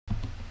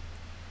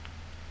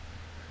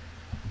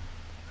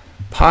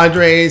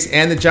Padres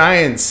and the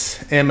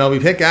Giants.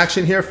 MLB pick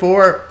action here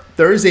for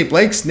Thursday.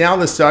 Blake Snell,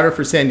 the starter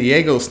for San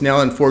Diego.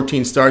 Snell in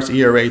 14 starts,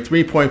 ERA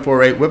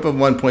 3.48, whip of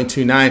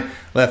 1.29.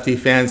 Lefty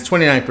fans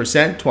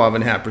 29%,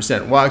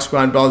 12.5% walks.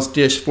 Ground balls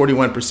dish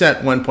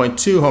 41%,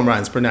 1.2 home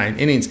runs per 9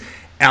 innings.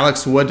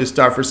 Alex Wood to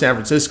start for San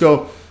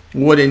Francisco.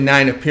 Wood in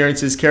 9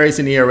 appearances carries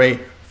an ERA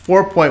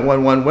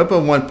 4.11, whip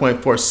of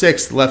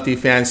 1.46. Lefty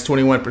fans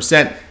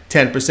 21%,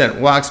 10%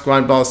 walks.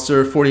 Ground balls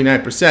served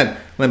 49%.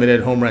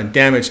 Limited home run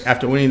damage.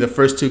 After winning the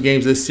first 2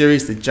 games of this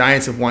series, the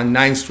Giants have won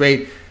 9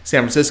 straight.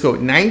 San Francisco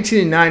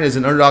 19-9 as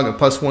an underdog at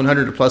plus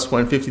 100 to plus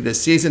 150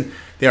 this season.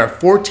 They are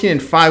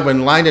 14-5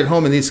 when lined at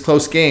home in these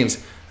close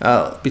games,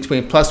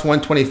 between plus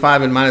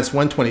 125 and minus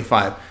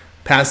 125.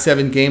 Past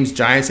 7 games,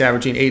 Giants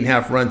averaging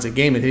 8.5 runs a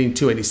game and hitting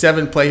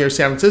 .287. Play here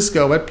San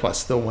Francisco at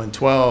plus the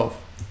 112.